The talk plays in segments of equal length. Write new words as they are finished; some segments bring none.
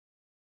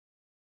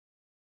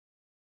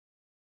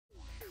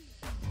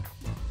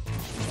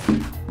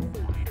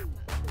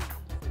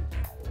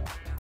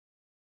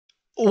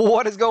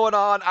What is going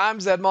on? I'm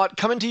Zedmont,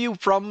 coming to you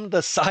from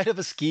the side of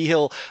a ski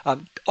hill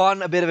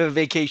on a bit of a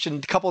vacation,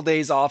 a couple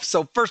days off.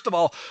 So first of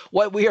all,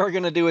 what we are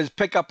going to do is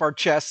pick up our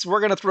chests. We're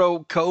going to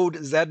throw code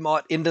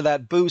Zedmont into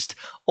that boost.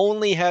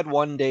 Only had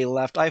 1 day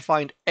left. I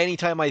find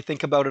anytime I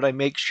think about it, I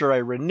make sure I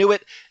renew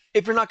it.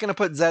 If you're not going to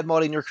put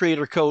Zedmont in your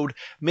creator code,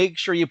 make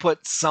sure you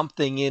put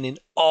something in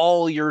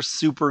all your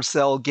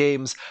Supercell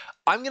games.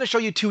 I'm going to show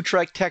you two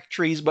tech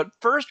trees, but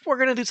first we're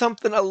going to do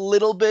something a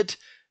little bit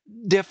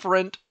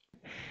different.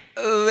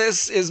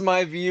 This is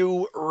my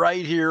view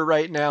right here,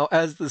 right now,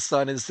 as the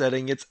sun is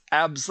setting. It's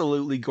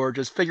absolutely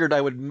gorgeous. Figured I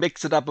would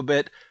mix it up a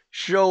bit,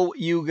 show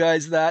you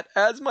guys that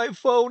as my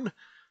phone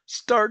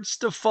starts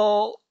to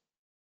fall.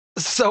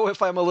 So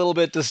if I'm a little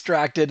bit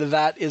distracted,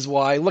 that is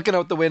why. Looking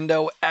out the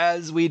window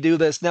as we do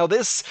this. Now,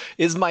 this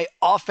is my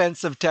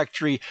offensive tech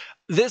tree.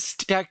 This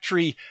tech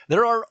tree,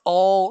 there are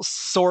all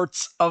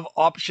sorts of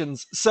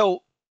options.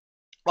 So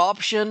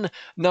option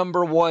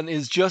number one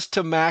is just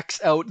to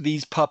max out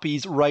these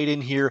puppies right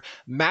in here.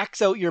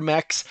 Max out your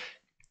mechs.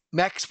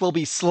 Mechs will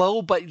be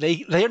slow, but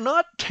they're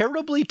not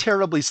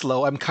terribly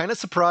slow. I'm kind of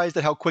surprised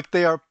at how quick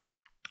they are.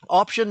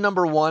 Option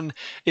number one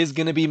is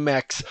going to be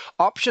mechs.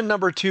 Option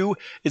number two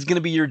is going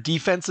to be your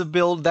defensive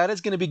build. That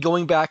is going to be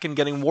going back and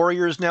getting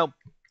warriors. Now,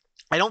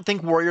 I don't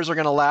think warriors are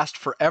going to last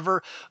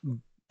forever,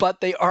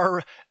 but they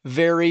are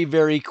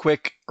very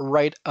quick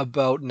right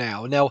about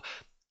now. Now,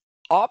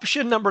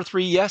 option number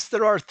three, yes,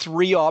 there are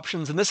three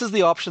options, and this is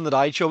the option that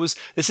I chose.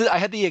 I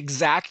had the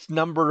exact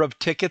number of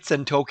tickets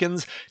and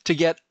tokens to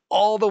get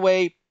all the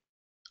way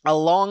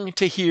along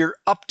to here,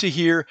 up to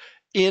here,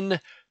 in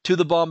to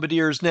the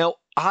Bombardiers. Now,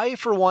 I,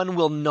 for one,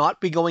 will not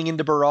be going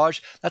into Barrage.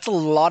 That's a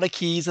lot of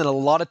keys and a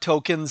lot of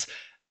tokens.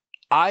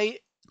 I,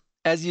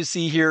 as you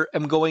see here,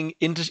 am going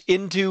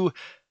into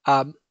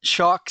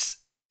shocks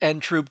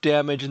and troop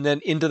damage, and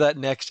then into that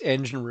next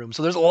engine room.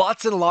 So there's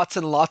lots and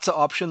lots of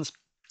options.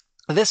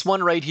 This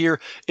one right here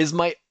is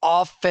my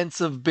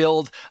offensive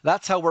build.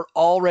 That's how we're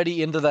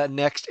already into that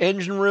next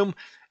engine room.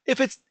 If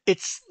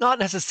it's not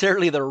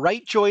necessarily the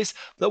right choice,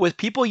 but with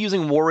people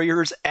using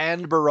Warriors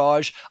and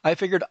Barrage, I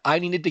figured I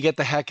needed to get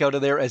the heck out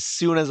of there as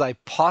soon as I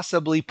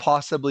possibly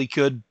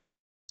could.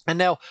 And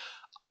now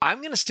I'm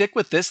going to stick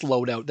with this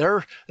loadout.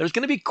 There's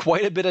going to be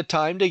quite a bit of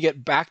time to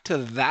get back to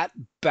that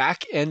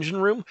back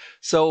engine room.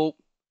 So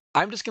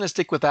I'm just going to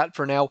stick with that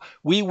for now.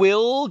 We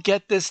will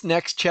get this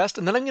next chest,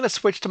 and then I'm going to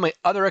switch to my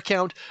other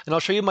account, and I'll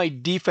show you my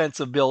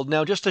defensive build.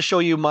 Now, just to show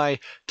you my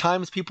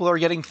times, people are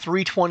getting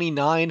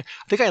 329.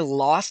 I think I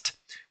lost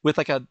with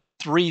like a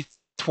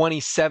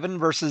 327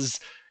 versus...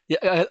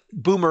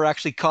 Boomer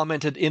actually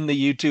commented in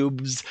the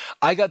YouTubes.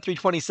 I got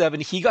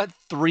 327. He got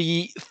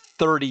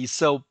 330.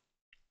 So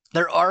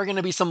there are going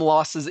to be some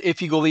losses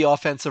if you go the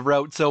offensive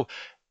route. So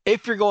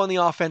if you're going the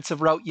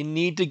offensive route, you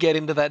need to get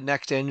into that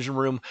next engine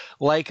room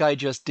like I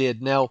just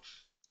did. Now,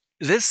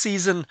 this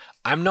season,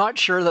 I'm not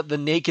sure that the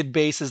naked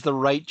base is the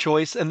right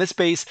choice, and this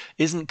base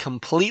isn't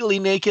completely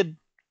naked.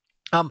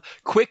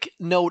 Quick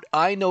note,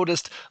 I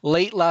noticed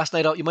late last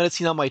night, you might have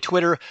seen on my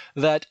Twitter,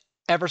 that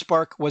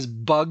Everspark was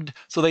bugged,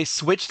 so they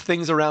switched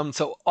things around.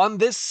 So on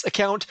this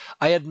account,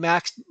 I had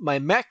maxed my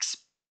mechs,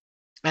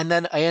 and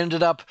then I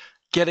ended up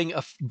getting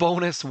a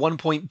bonus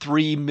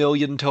 1.3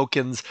 million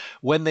tokens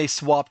when they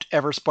swapped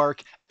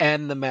Everspark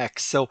and the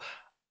mechs. So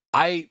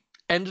I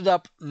ended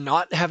up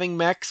not having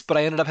mechs, but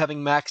I ended up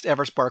having maxed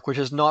Everspark, which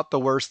is not the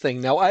worst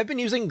thing. Now, I've been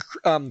using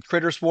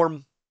Critter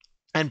Swarm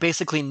and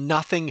basically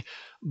nothing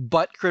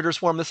but Critter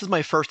Swarm. This is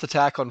my first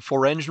attack on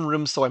 4 engine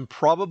rooms, so I'm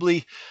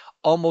probably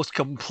almost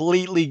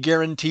completely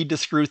guaranteed to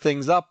screw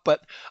things up,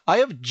 but I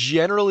have,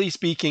 generally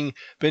speaking,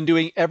 been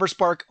doing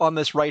Everspark on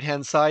this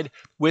right-hand side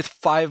with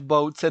 5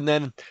 boats, and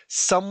then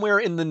somewhere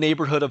in the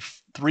neighborhood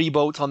of 3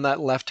 boats on that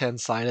left-hand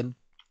side. And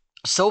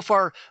so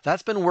far,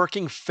 that's been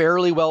working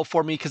fairly well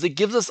for me because it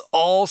gives us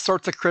all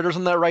sorts of critters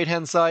on that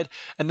right-hand side,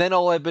 and then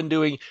all I've been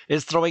doing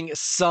is throwing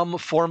some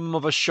form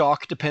of a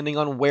shock depending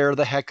on where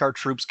the heck our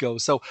troops go.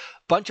 So a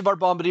bunch of our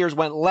Bombardiers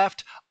went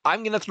left.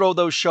 I'm going to throw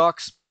those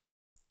shocks,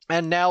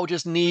 and now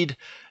just need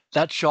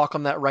that shock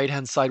on that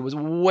right-hand side. Was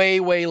way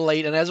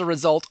late, and as a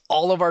result,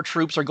 all of our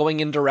troops are going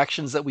in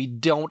directions that we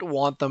don't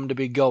want them to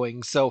be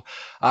going. So,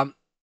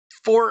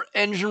 4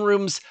 engine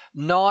rooms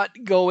not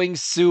going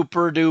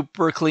super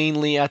duper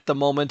cleanly at the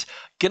moment.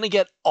 Gonna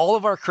get all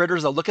of our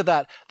critters. Look at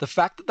that. The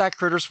fact that that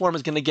critter swarm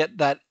is gonna get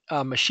that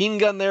machine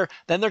gun there,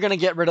 then they're gonna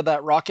get rid of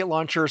that rocket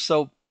launcher.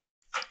 So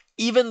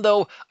even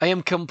though I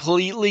am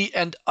completely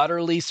and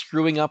utterly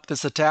screwing up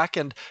this attack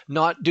and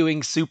not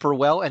doing super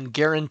well and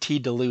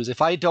guaranteed to lose.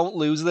 If I don't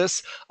lose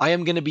this, I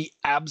am going to be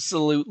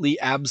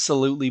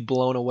absolutely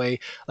blown away.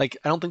 Like,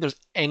 I don't think there's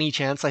any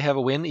chance I have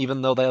a win,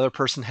 even though the other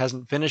person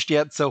hasn't finished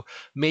yet. So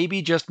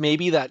maybe, just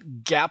maybe,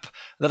 that gap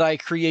that I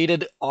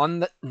created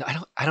on the...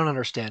 I don't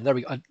understand. There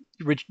we go.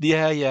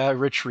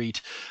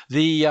 Retreat.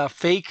 The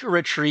fake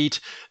retreat,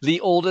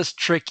 the oldest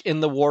trick in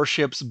the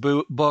Warships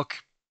book.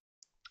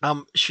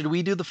 Should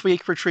we do the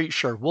fake retreat?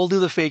 Sure, we'll do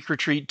the fake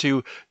retreat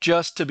too,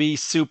 just to be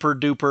super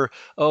duper.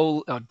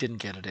 Oh, didn't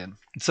get it in.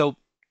 So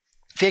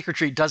Fake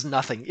retreat does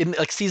nothing. In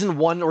like season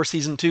 1 or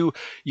season 2,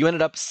 you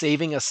ended up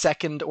saving a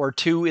second or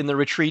two in the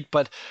retreat,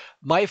 but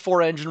my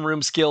 4 engine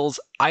room skills,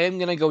 I am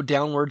going to go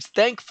downwards.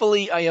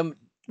 Thankfully, I am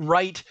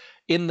right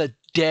in the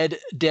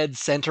dead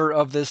center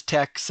of this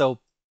tech, so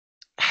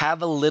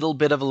have a little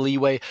bit of a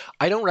leeway.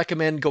 I don't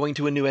recommend going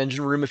to a new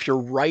engine room if you're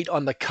right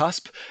on the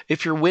cusp.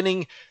 If you're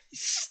winning,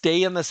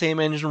 stay in the same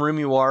engine room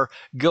you are.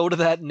 Go to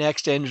that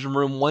next engine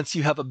room once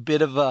you have a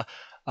bit of a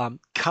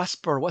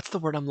cusp, or what's the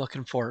word I'm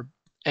looking for?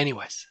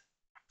 Anyways,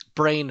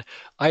 brain.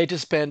 I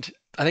just spent,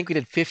 I think we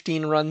did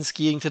 15 runs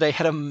skiing today,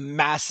 had a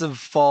massive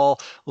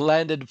fall,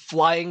 landed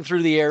flying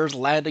through the airs,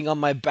 landing on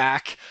my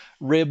back,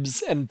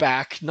 ribs and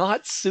back.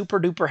 Not super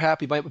duper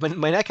happy.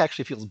 My neck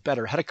actually feels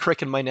better. Had a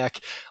crick in my neck.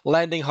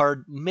 Landing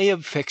hard may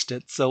have fixed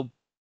it. So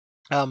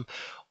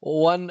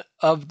one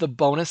of the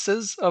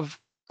bonuses of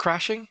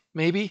crashing,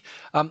 maybe,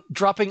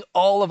 dropping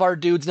all of our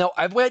dudes. Now,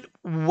 I've went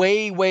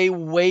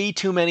way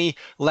too many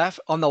left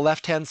on the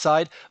left-hand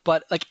side,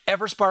 but like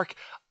Everspark,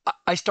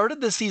 I started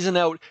this season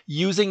out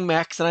using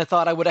mechs, and I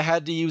thought I would have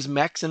had to use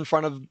mechs in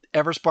front of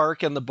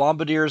Everspark and the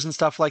Bombardiers and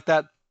stuff like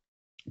that.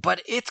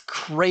 But it's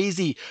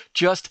crazy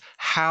just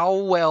how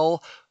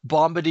well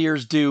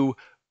Bombardiers do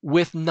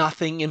with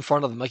nothing in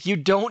front of them. Like, you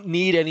don't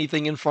need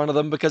anything in front of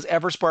them because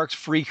Everspark's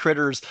free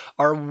critters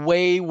are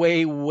way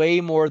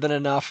more than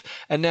enough.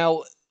 And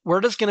now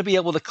we're just going to be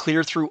able to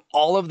clear through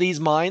all of these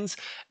mines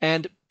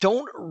and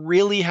don't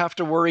really have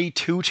to worry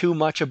too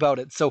much about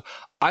it. So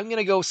I'm going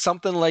to go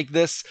something like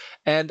this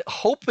and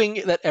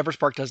hoping that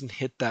Everspark doesn't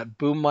hit that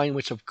boom mine,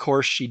 which of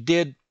course she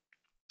did.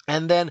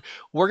 And then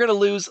we're going to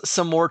lose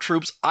some more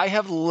troops. I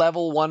have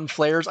level 1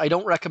 flares. I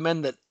don't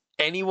recommend that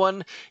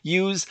anyone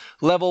use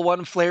level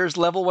 1 flares.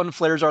 Level 1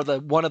 flares are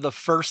one of the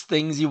first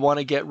things you want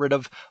to get rid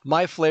of.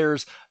 My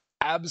flares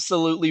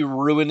absolutely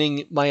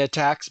ruining my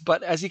attacks.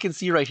 But as you can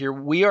see right here,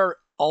 we are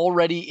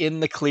already in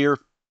the clear.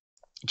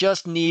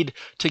 Just need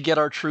to get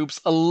our troops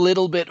a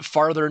little bit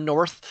farther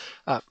north,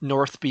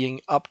 north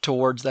being up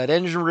towards that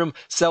engine room,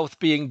 south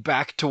being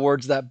back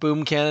towards that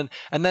boom cannon.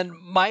 And then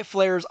my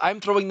flares,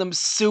 I'm throwing them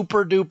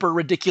super duper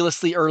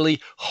ridiculously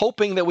early,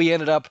 hoping that we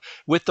ended up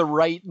with the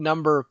right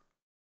number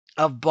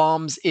of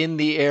bombs in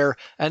the air.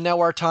 And now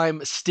our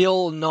time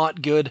still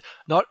not good.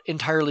 Not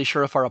entirely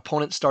sure if our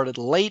opponent started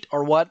late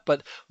or what,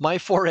 but my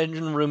 4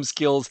 engine room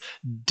skills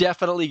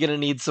definitely going to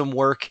need some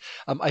work.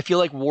 I feel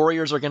like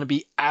warriors are going to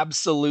be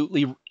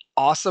absolutely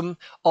awesome.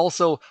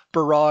 Also,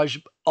 barrage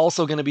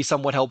also going to be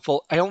somewhat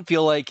helpful. I don't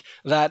feel like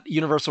that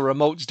universal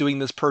remote's doing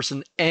this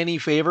person any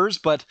favors,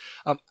 but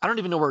I don't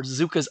even know where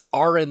Zukas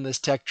are in this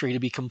tech tree, to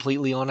be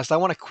completely honest. I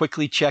want to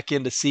quickly check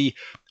in to see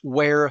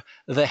where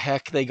the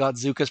heck they got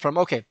Zukas from.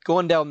 Okay,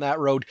 going down that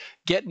road,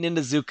 getting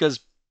into Zukas.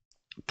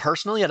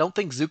 Personally, I don't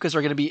think Zukas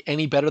are going to be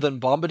any better than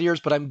Bombardiers,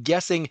 but I'm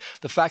guessing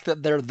the fact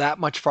that they're that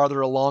much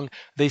farther along,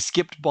 they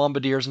skipped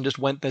Bombardiers and just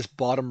went this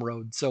bottom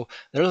road. So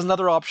there's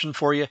another option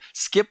for you.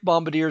 Skip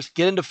Bombardiers,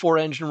 get into 4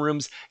 engine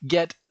rooms,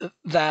 get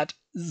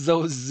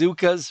those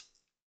Zukas.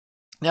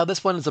 Now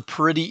this one is a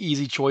pretty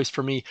easy choice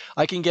for me.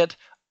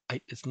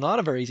 It's not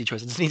a very easy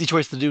choice. It's an easy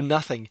choice to do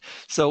nothing.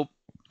 So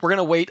we're going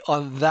to wait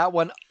on that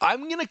one.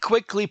 I'm going to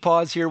quickly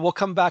pause here. We'll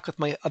come back with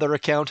my other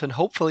account and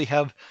hopefully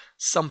have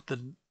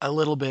something a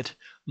little bit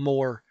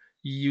more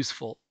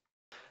useful.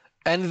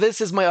 And this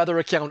is my other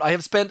account. I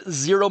have spent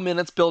 0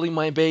 minutes building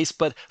my base,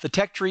 but the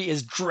tech tree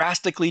is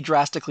drastically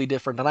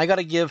different. And I got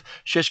to give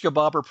Shishka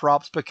Bobber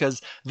props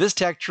because this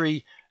tech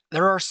tree,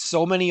 there are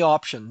so many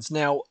options.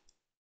 Now,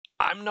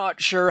 I'm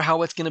not sure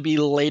how it's going to be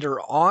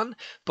later on,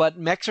 but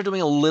mechs are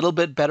doing a little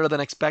bit better than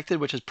expected,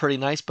 which is pretty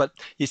nice. But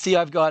you see,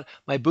 I've got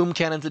my boom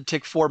cannons at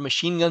tick 4,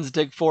 machine guns at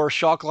tick 4,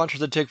 shock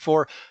launchers at tick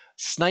 4,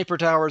 sniper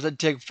towers at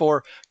tick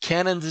 4,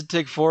 cannons at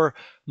tick 4,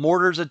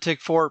 mortars at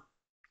tick 4.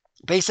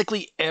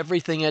 Basically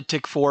everything at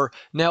tick 4.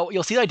 Now,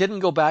 you'll see I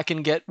didn't go back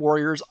and get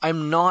warriors.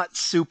 I'm not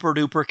super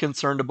duper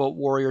concerned about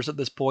warriors at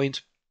this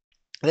point.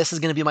 This is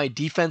going to be my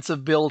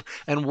defensive build,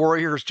 and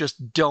warriors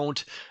just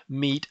don't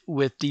meet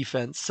with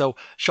defense. So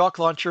shock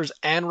launchers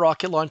and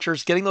rocket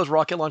launchers, getting those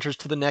rocket launchers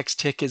to the next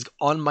tick is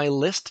on my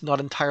list.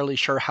 Not entirely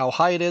sure how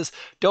high it is.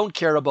 Don't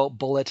care about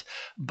bullet,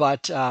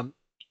 but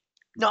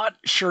not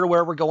sure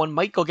where we're going.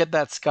 Might go get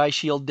that sky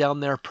shield down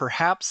there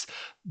perhaps,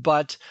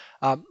 but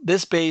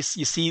this base,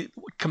 you see,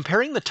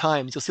 comparing the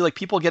times, you'll see like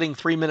people getting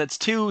 3 minutes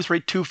 2,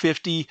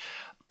 250,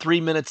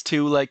 3 minutes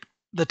 2, like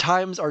the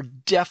times are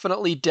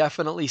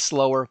definitely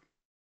slower.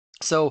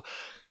 So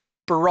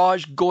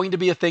barrage going to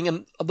be a thing,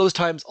 and those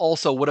times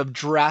also would have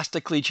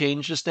drastically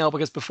changed just now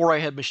because before I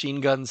had machine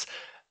guns,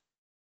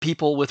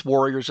 people with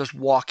warriors just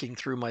walking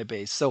through my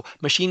base. So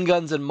machine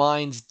guns and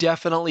mines,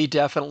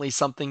 definitely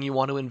something you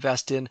want to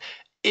invest in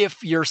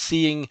if you're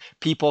seeing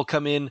people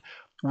come in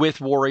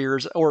with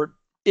warriors, or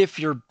if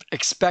you're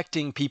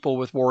expecting people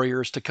with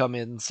warriors to come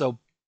in. So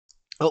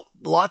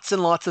lots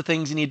and lots of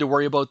things you need to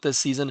worry about this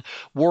season.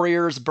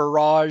 Warriors,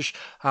 barrage,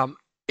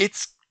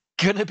 it's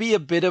going to be a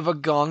bit of a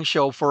gong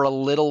show for a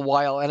little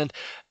while. And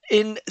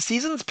in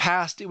seasons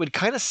past, it would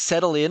kind of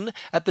settle in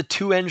at the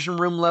 2 engine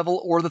room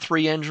level or the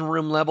 3 engine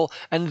room level.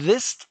 And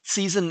this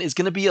season is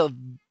going to be a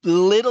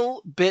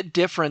little bit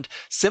different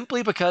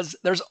simply because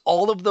there's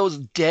all of those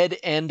dead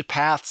end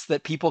paths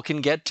that people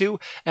can get to.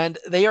 And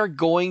they are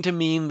going to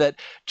mean that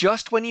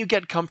just when you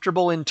get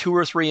comfortable in 2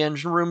 or 3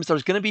 engine rooms,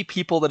 there's going to be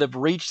people that have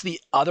reached the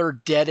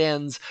other dead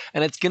ends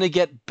and it's going to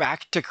get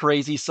back to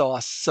crazy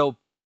sauce. So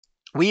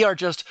we are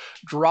just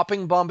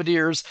dropping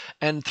bombardiers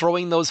and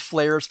throwing those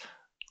flares.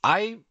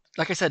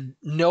 Like I said,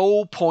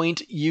 no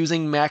point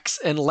using mechs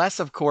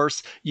unless, of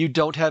course, you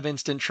don't have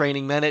instant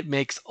training. Then it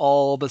makes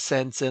all the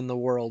sense in the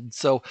world.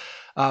 So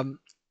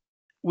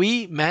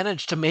we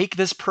managed to make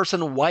this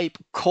person wipe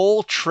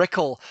Coal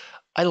Trickle.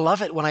 I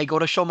love it when I go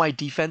to show my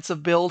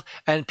defensive build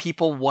and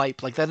people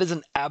wipe. Like, that is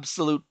an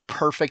absolute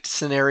perfect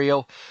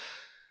scenario.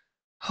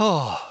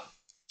 Oh,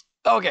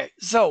 okay,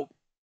 so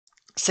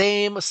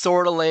same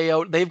sort of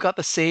layout. They've got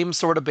the same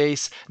sort of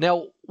base.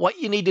 Now,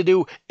 what you need to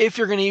do if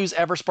you're going to use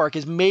Everspark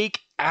is make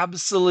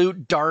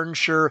absolute darn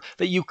sure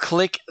that you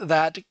click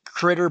that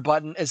critter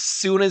button as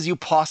soon as you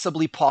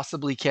possibly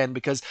can,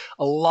 because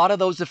a lot of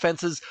those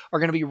defenses are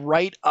going to be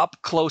right up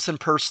close and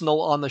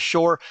personal on the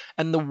shore.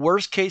 And the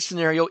worst case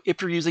scenario,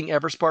 if you're using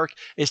Everspark,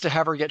 is to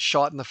have her get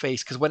shot in the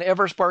face, because when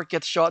Everspark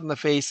gets shot in the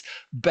face,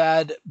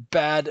 bad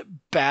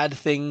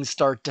things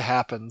start to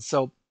happen.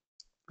 So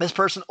this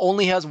person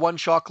only has 1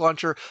 shock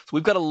launcher, so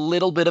we've got a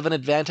little bit of an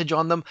advantage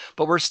on them,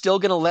 but we're still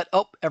going to let...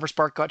 Oh,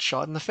 Everspark got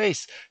shot in the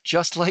face,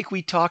 just like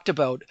we talked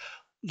about.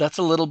 That's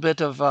a little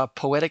bit of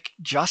poetic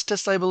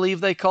justice, I believe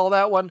they call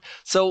that one.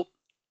 So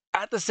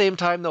at the same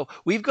time, though,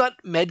 we've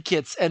got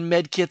medkits and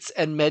medkits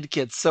and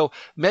medkits. So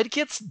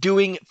medkits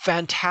doing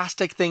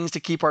fantastic things to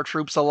keep our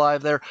troops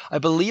alive there. I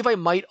believe I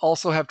might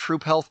also have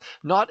troop health,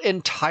 not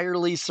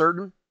entirely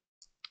certain.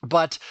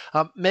 But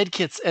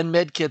medkits and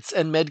medkits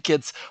and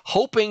medkits,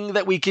 hoping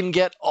that we can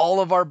get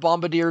all of our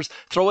bombardiers,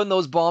 throwing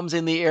those bombs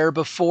in the air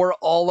before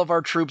all of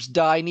our troops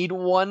die. Need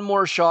 1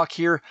 more shock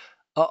here.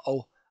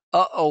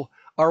 Uh-oh.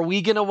 Are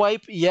we going to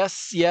wipe?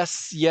 Yes,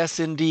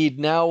 indeed.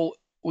 Now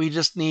we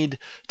just need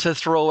to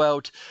throw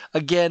out,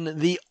 again,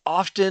 the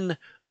often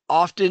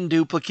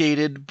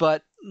duplicated,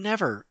 but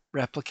never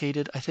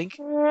replicated, I think.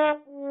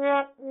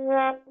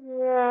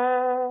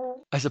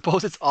 I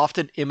suppose it's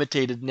often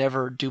imitated,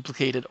 never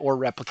duplicated or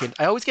replicated.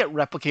 I always get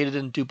replicated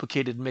and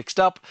duplicated mixed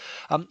up.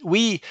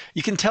 You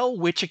can tell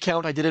which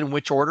account I did it in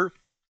which order.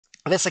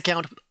 This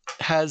account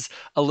has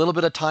a little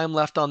bit of time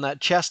left on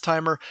that chest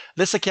timer.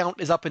 This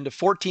account is up into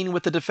 14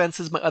 with the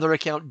defenses. My other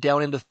account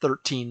down into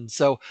 13.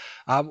 So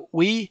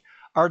we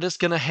are just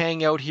going to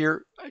hang out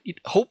here,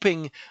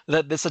 hoping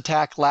that this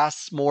attack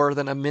lasts more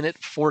than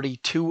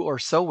 1:42 or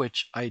so,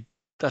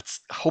 that's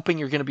hoping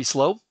you're going to be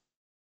slow.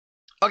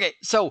 Okay,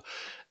 so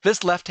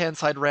this left-hand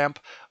side ramp,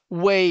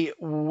 way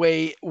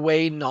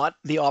not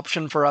the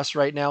option for us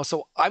right now.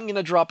 So I'm going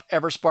to drop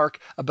Everspark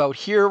about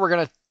here. We're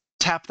going to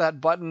tap that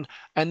button,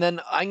 and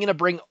then I'm going to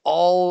bring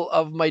all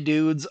of my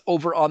dudes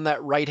over on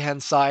that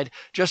right-hand side,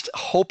 just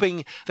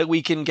hoping that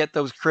we can get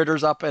those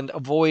critters up and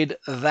avoid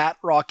that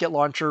rocket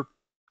launcher.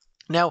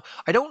 Now,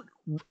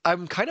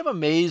 I'm kind of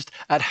amazed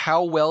at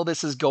how well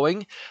this is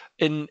going.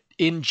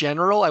 In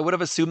general, I would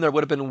have assumed there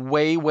would have been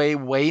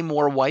way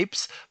more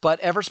wipes,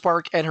 but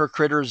Everspark and her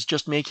critters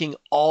just making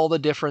all the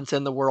difference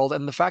in the world.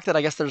 And the fact that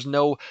I guess there's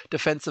no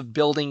defensive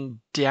building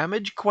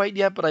damage quite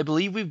yet, but I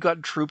believe we've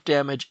got troop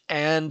damage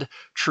and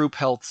troop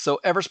health. So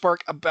Everspark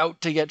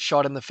about to get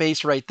shot in the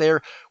face right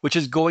there, which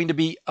is going to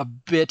be a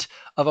bit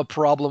of a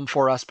problem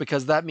for us,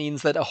 because that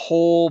means that a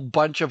whole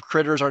bunch of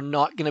critters are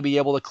not going to be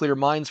able to clear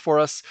mines for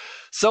us.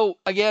 So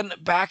again,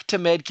 back to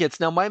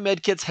medkits. Now my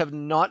medkits have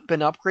not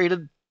been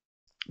upgraded,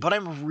 but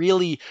I'm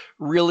really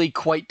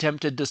quite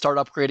tempted to start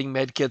upgrading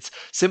medkits,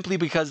 simply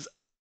because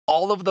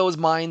all of those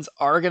mines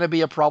are going to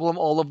be a problem,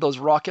 all of those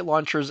rocket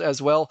launchers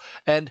as well,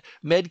 and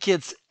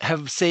medkits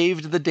have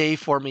saved the day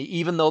for me,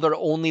 even though they're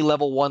only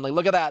level 1. Like,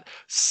 look at that.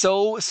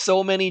 So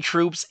many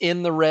troops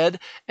in the red,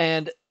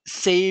 and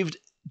saved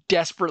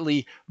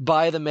desperately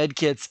by the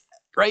medkits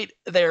right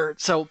there.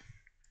 So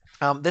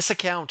this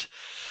account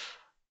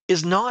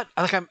is not,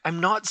 like, I'm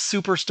not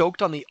super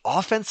stoked on the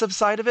offensive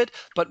side of it,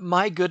 but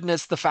my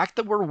goodness, the fact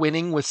that we're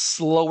winning with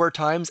slower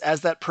times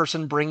as that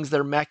person brings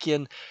their mech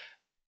in,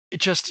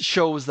 it just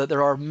shows that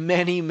there are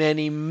many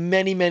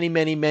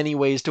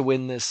ways to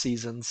win this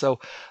season. So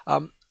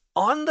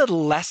on the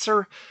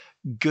lesser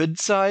good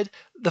side,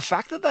 the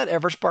fact that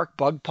Everspark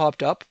bug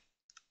popped up,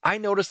 I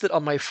noticed it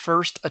on my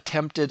first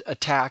attempted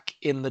attack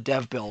in the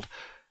dev build.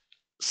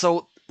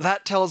 So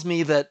that tells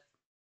me that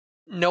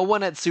no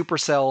one at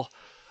Supercell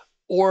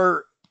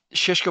or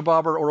Shish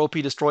Kebabber or OP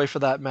Destroy, for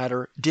that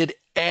matter, did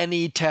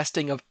any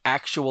testing of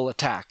actual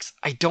attacks.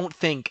 I don't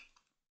think.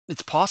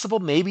 It's possible,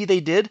 maybe they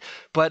did,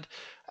 but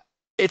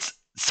it's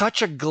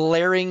such a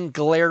glaring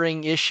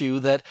issue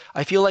that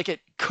I feel like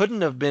it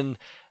couldn't have been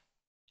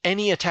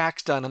any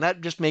attacks done, and that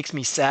just makes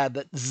me sad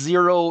that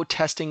 0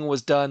 testing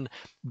was done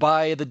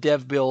by the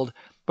dev build,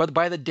 but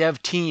by the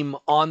dev team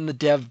on the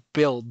dev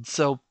build.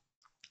 So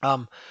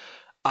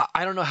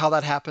I don't know how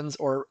that happens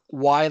or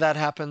why that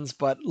happens,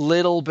 but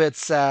little bit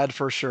sad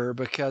for sure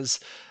because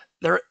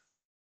they're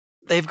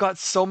they've got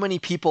so many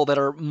people that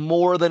are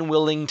more than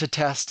willing to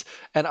test,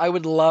 and I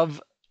would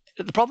love.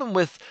 The problem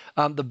with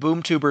the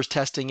boom tubers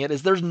testing it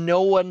is there's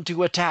no one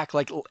to attack.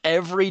 Like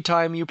every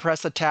time you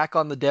press attack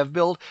on the dev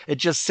build, it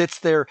just sits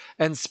there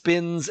and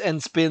spins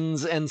and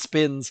spins and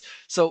spins.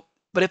 So,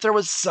 but if there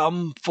was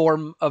some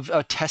form of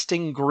a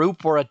testing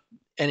group or a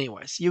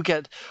anyways, you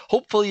get.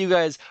 Hopefully, you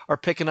guys are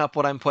picking up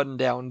what I'm putting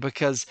down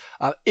because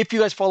if you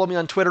guys follow me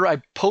on Twitter,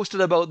 I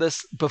posted about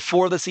this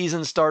before the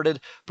season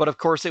started, but of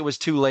course, it was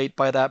too late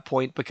by that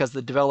point because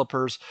the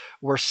developers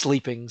were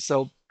sleeping.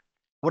 So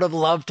would have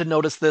loved to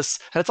notice this,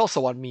 and it's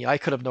also on me. I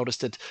could have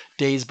noticed it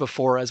days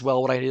before as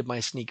well when I did my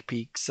sneak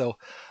peek. So,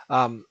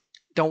 don't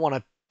want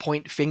to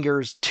point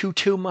fingers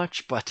too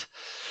much, but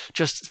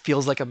just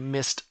feels like a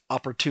missed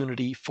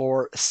opportunity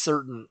for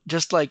certain.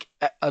 Just like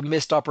a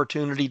missed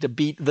opportunity to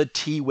beat the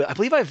T. I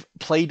believe I've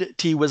played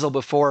T Whistle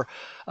before.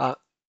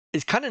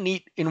 It's kind of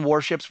neat in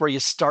Warships where you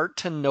start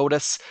to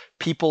notice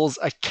people's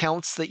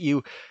accounts that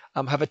you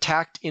have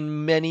attacked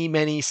in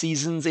many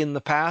seasons in the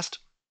past.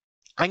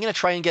 I'm going to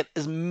try and get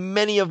as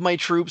many of my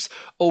troops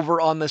over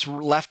on this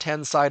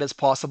left-hand side as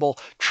possible,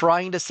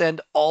 trying to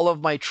send all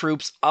of my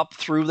troops up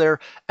through there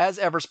as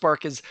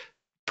Everspark is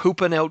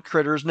pooping out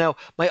critters. Now,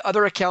 my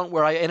other account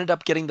where I ended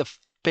up getting the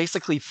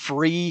basically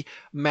free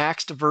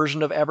maxed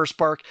version of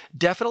Everspark,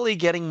 definitely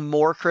getting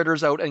more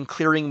critters out and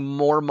clearing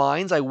more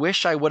mines. I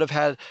wish I would have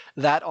had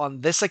that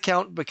on this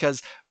account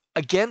because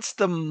against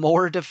the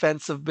more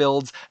defensive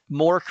builds,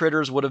 more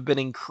critters would have been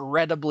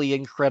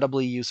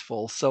incredibly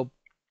useful. So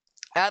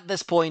at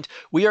this point,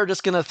 we are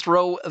just going to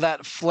throw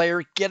that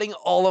flare, getting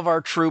all of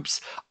our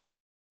troops,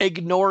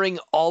 ignoring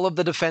all of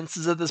the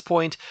defenses at this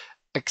point,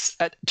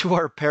 to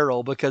our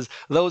peril, because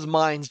those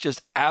mines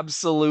just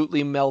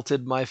absolutely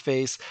melted my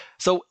face.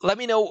 So let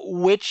me know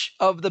which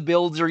of the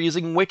builds you're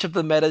using, which of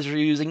the metas you're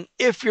using,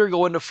 if you're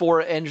going to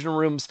 4 engine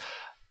rooms.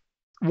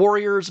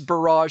 Warriors,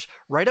 Barrage,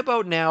 right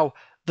about now,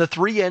 the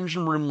 3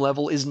 engine room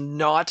level is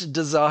not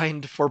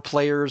designed for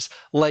players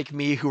like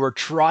me who are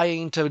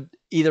trying to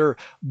either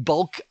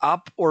bulk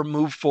up or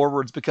move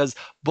forwards because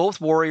both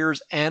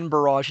Warriors and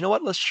Barrage, you know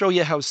what, let's show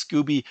you how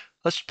Scooby,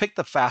 let's pick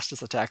the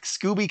fastest attack.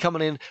 Scooby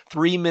coming in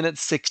 3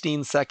 minutes,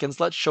 16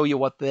 seconds. Let's show you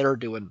what they're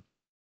doing.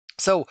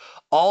 So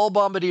all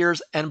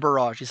Bombardiers and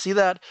Barrage. You see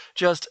that?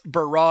 Just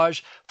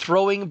Barrage,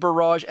 throwing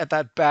Barrage at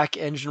that back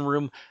engine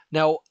room.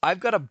 Now,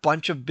 I've got a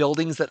bunch of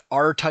buildings that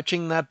are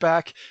touching that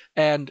back,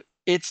 and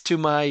it's to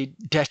my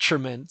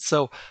detriment.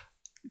 So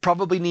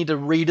probably need to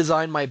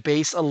redesign my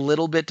base a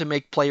little bit to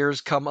make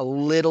players come a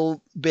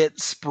little bit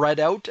spread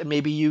out and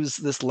maybe use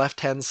this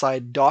left-hand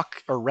side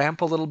dock or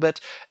ramp a little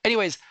bit.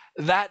 Anyways,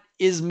 that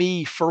is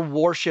me for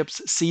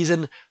Warships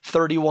Season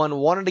 31.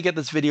 Wanted to get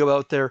this video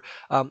out there.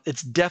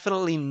 It's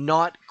definitely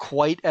not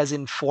quite as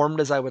informed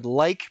as I would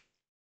like.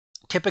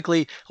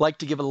 Typically like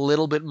to give a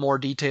little bit more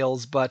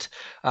details, but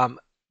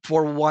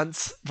for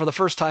once, for the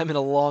first time in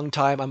a long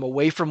time, I'm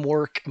away from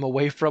work, I'm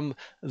away from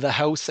the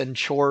house and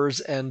chores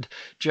and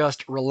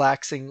just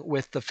relaxing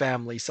with the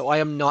family. So I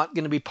am not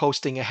going to be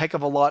posting a heck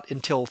of a lot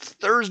until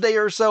Thursday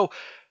or so.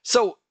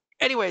 So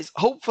anyways,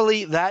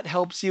 hopefully that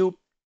helps you.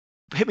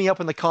 Hit me up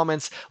in the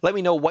comments. Let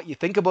me know what you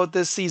think about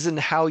this season,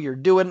 how you're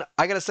doing.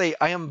 I gotta say,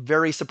 I am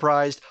very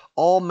surprised.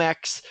 All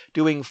mechs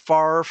doing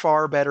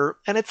far better,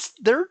 and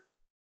they're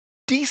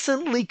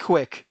decently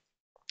quick.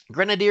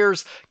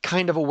 Grenadiers,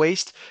 kind of a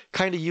waste,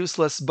 kind of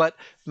useless, but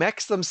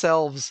mechs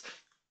themselves,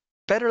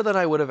 better than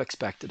I would have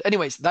expected.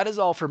 Anyways, that is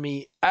all for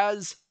me.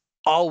 As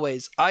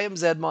always, I am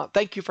Zedmont.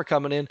 Thank you for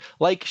coming in.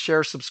 Like,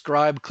 share,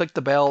 subscribe, click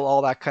the bell,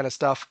 all that kind of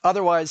stuff.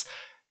 Otherwise,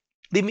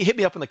 hit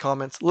me up in the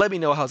comments. Let me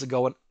know how's it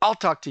going. I'll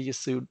talk to you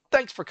soon.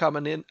 Thanks for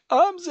coming in.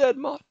 I'm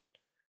Zedmont.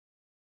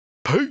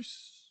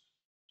 Peace.